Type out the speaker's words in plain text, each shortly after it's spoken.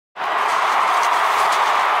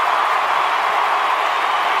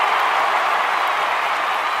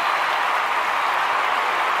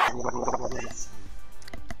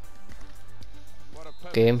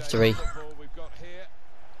Game 3.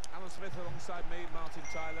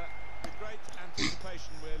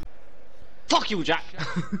 Fuck you, Jack.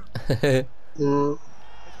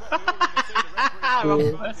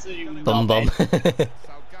 Bum bum.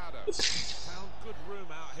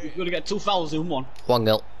 You're gonna get 2 fouls in one.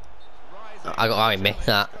 1-0. I missed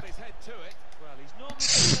that.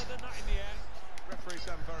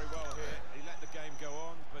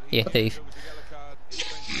 Yeah, Steve.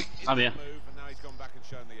 I'm here.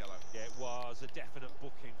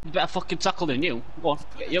 Better fucking tackle than you. Go on.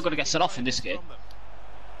 You're gonna get set off in this game.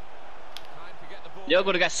 You're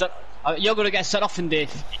gonna get set. You're gonna get set off in the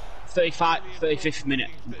 35th minute.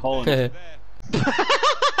 I'm calling it.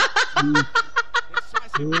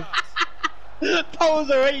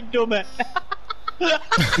 Poser ain't dummy.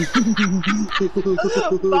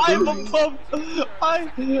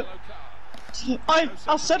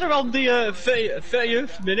 I said around the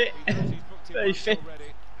 30th minute. 35th.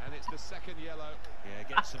 Yeah,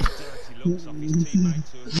 get some dirty looks off his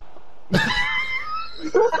teammates.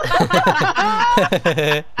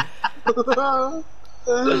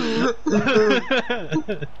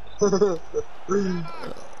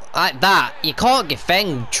 Like that, you can't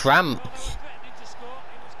defend tramps.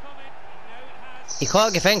 You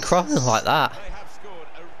can't defend crosses like that.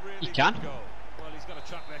 You can.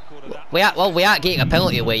 We aren't getting a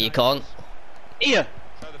penalty away. You can't. Here.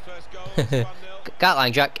 Got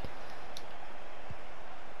line, Jack.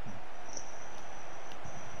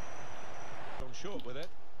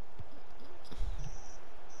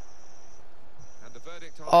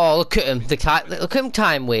 Oh, look at him! Look at him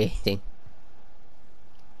time wasting.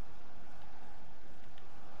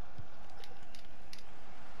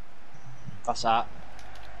 That's that.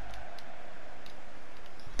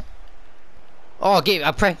 Oh,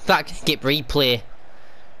 I press back to skip replay.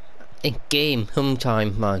 In game,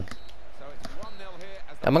 sometime, man.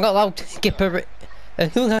 Am I not allowed to skip a who has?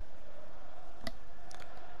 And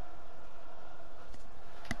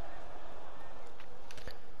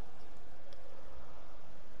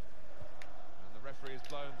the referee is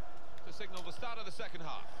blown to signal the start of the second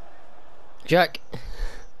half. Jack.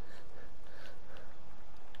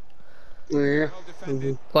 Yeah. Go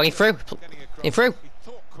on, in through. In through.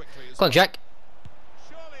 Go on, Jack.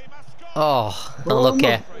 Oh, unlucky.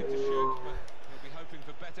 He'll be hoping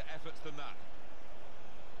for better efforts than that.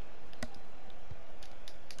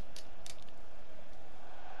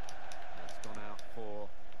 That's gone out for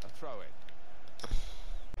a throw-in.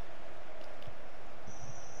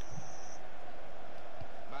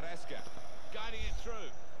 Maresca guiding it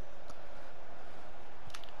through.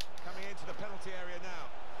 Coming into the penalty area now.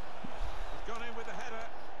 He's gone in with the header,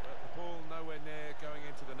 but the ball nowhere near going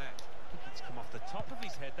into the net. I think it's come off the top of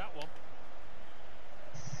his head, that one.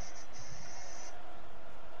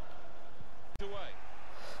 Away.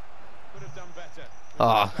 Could have done better.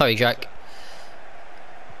 Oh, sorry, Jack.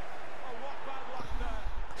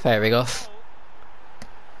 Fair enough.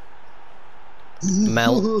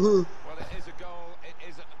 Mel. Well, it is a goal. It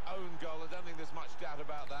is an own goal. I don't think there's much doubt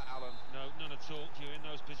about that, Alan. No, none at all. You're in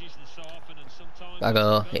those positions so often, and sometimes. I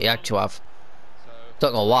know, he had to have. So,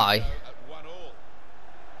 Don't know why. at 1-1.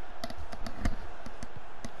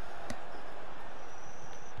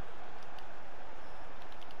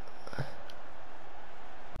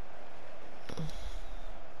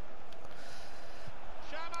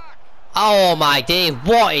 Oh my dear,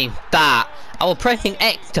 what is that? I was pressing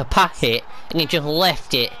X to pass it, and he just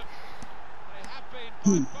left it. They have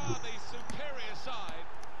been by far the superior side,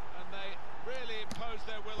 and they really imposed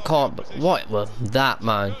their will on Can't. the opposition. What was that,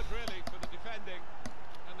 man? Good, really, for the defending,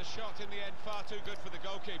 and the shot in the end far too good for the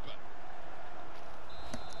goalkeeper.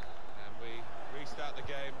 And we restart the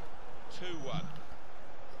game 2-1.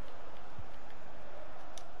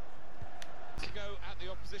 To go at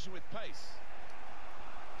the opposition with pace.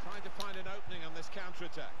 Trying to find an opening on this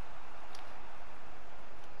counter-attack.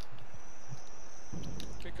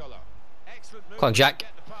 Piccolo. Excellent move. Come on, Jack. To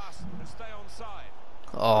get the pass and stay onside.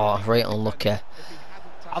 Oh, right unlucky. If he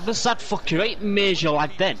hadn't touched I've just had fucking right major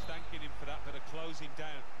like then. thanking him for that bit of closing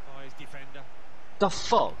down by his defender. The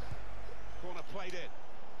fuck? Corner played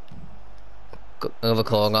in. Another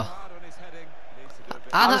corner. Hard on his heading. Needs to do a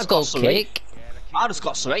bit. And that just goal got some right. kick. Yeah, the I just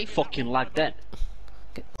got some right fucking lag then.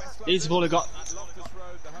 He's only got At Loftus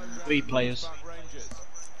Road, the home ground 3 of players. Park Rangers.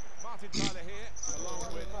 Martin Tyler here,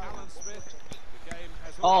 along with Alan Smith. The game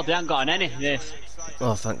has Oh, they haven't got an any. Yes.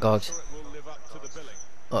 Oh, thank God. It will live up to the billing.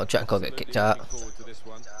 Oh, Jack got get kicked out. Looking forward to this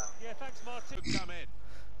one. Yeah, thanks, Martin. Could come in.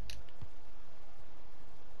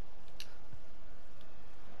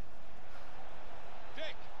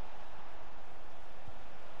 Dick.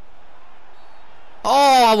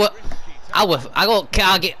 Oh,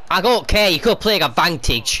 I don't care. You could play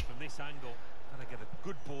advantage. From this angle, and I get a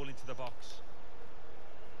good ball into the box.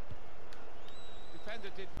 Defender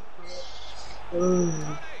did.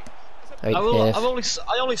 Right,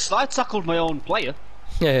 I only slide tackled my own player.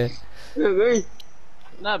 yeah.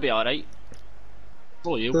 That'd be alright.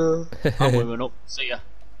 For you. I'm moving up. See ya.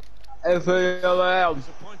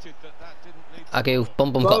 Disappointed that didn't lead to I go.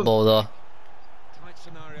 Bum got ball though. tight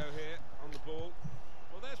scenario here on the ball.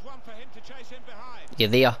 Well, there's one for him to chase him behind. You're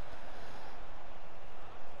there.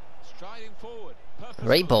 Striding forward. Purposeful.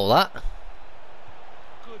 Right ball that.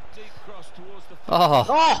 Good deep cross towards the Oh.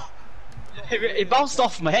 Oh! It bounced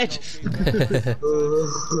off my head. Look a bit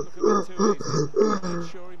too easy. I'm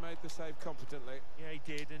sure he made the save competently. Yeah, he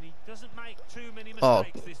did, and he doesn't make too many Oh.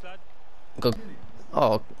 mistakes, this lad. Good.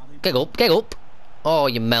 Oh. Get up. Get up. Oh,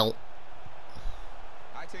 you melt.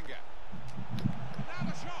 Heitinga. Now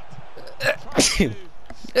the shot.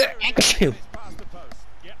 Tries to steer it past the post.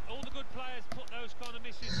 Yeah, all the good players put those kind of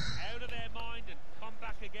misses out of their mind and come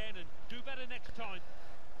back again and do better next time.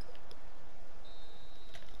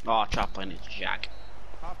 Oh, Chaplin is Jack.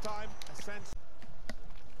 Half time. A sense.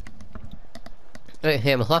 Right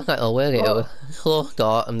here, my flag like wear it over. Slow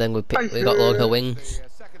start, and then we got loads of wings. The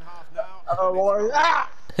second half now.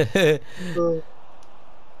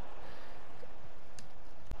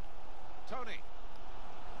 Tony.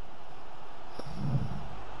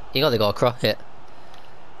 You gotta go across it.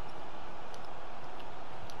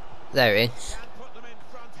 There it is. Can put them in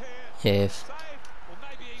front here. Yes. Save. Well,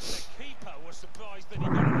 maybe even the keeper was surprised that he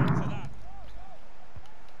got it into that.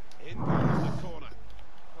 In goes the corner.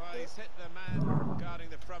 Well, he's hit the man guarding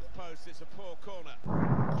the front post. It's a poor corner.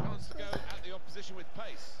 Chance to go at the opposition with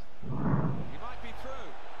pace. He might be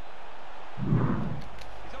through.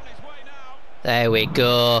 He's on his way now. There we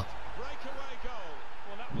go. Breakaway goal.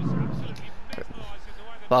 Well, that was absolutely mesmerising the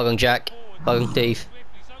way they Well done, moved Jack. forward. Well done, Steve.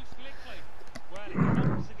 Swiftly, so slickly. Well, it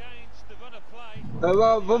comes against the run of play.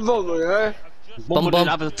 Have just Bum Bum didn't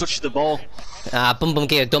have to touch the ball. Ah, Bum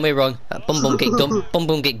get a dummy run. Bum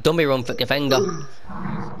get dummy run for defender. He's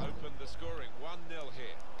opened the scoring. 1-0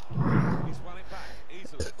 here. He's won it back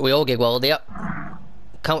easily. We all get well there.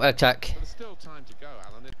 Counter attack. But there's still time to go,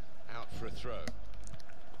 Alan. Out for a throw.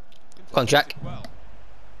 Come on, Jack. Well,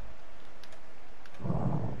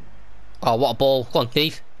 Oh, what a ball. Come on,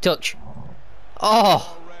 Steve. Touch.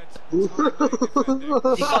 Oh. well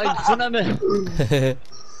read. He got in front of me.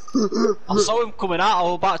 I saw him coming out. I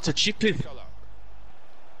was about to chip him. Colo.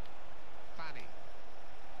 Fanny.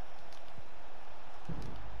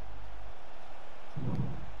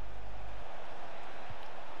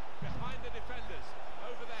 Behind the defenders.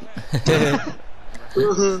 Over their heads. To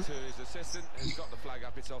his assistant, who's got the flag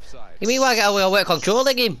up. It's offside. You mean why I work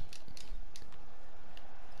controlling him?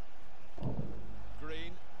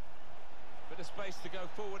 Green. Bit of space to go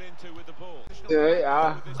forward into with the ball.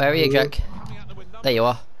 Yeah. Where are you, Jack? Coming at them with numbers. There you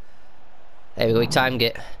are. There we go, we timed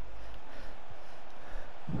it.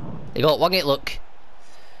 You got one it, look.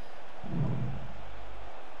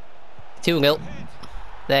 2-0.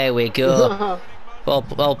 There we go.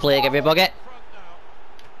 Well played, everybody. Front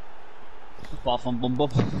now. Apart from Bum Bum.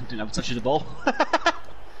 Didn't have a touch of the ball. well,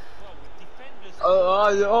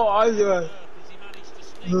 with defenders as he managed to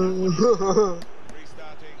sneak that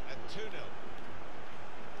Restarting at 2-0.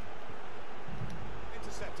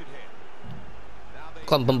 Intercepted here. Now the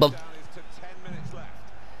Come on, Bum Bum. down is to 10 minutes left.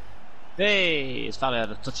 Hey, his family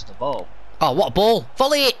had a touch of the ball. Oh, what a ball.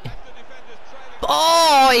 Volley it. The defenders trailing.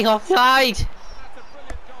 Oh, he's offside. That's a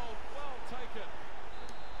brilliant goal. Well taken.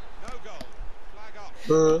 No goal. Flag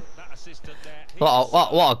up. that assistant there. He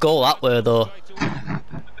What a goal that were, though. straight away.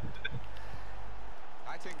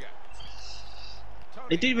 Heitinga. Tony.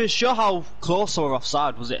 It didn't even show how close they were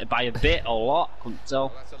offside. Was it by a bit or what? Couldn't tell.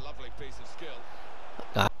 Well, that's a lovely piece of skill.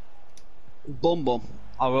 Bum Bum.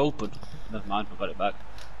 I was open. Never mind, I got it back.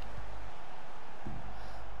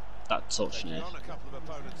 That touch Taking there. on a couple of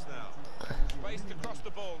opponents now. Space to cross the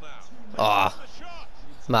ball now. Oh, The shot.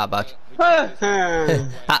 my bad. Yeah.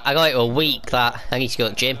 I got it a week that. I need to go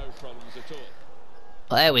to gym. No problems at all.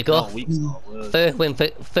 Well, there we go. Oh, week's not a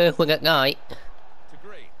word. First win at night. To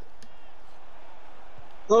Green.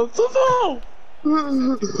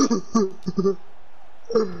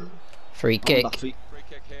 Free On kick. back feet. Free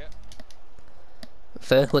kick here.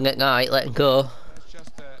 First win at night. Let him go. It's just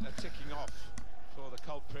a ticking off for the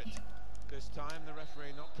culprit. This time the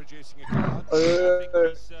referee not producing a card. I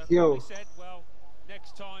think he's Yo. probably said, well,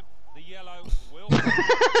 next time the yellow will.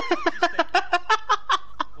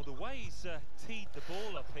 Well, the way he's teed the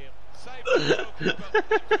ball up here. Save the goalkeeper.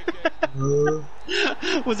 Free kick.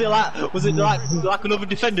 Was it like another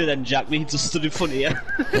defender then, Jack? He just stood in front of you.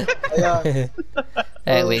 Yeah.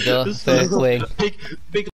 There we go. Third win. Big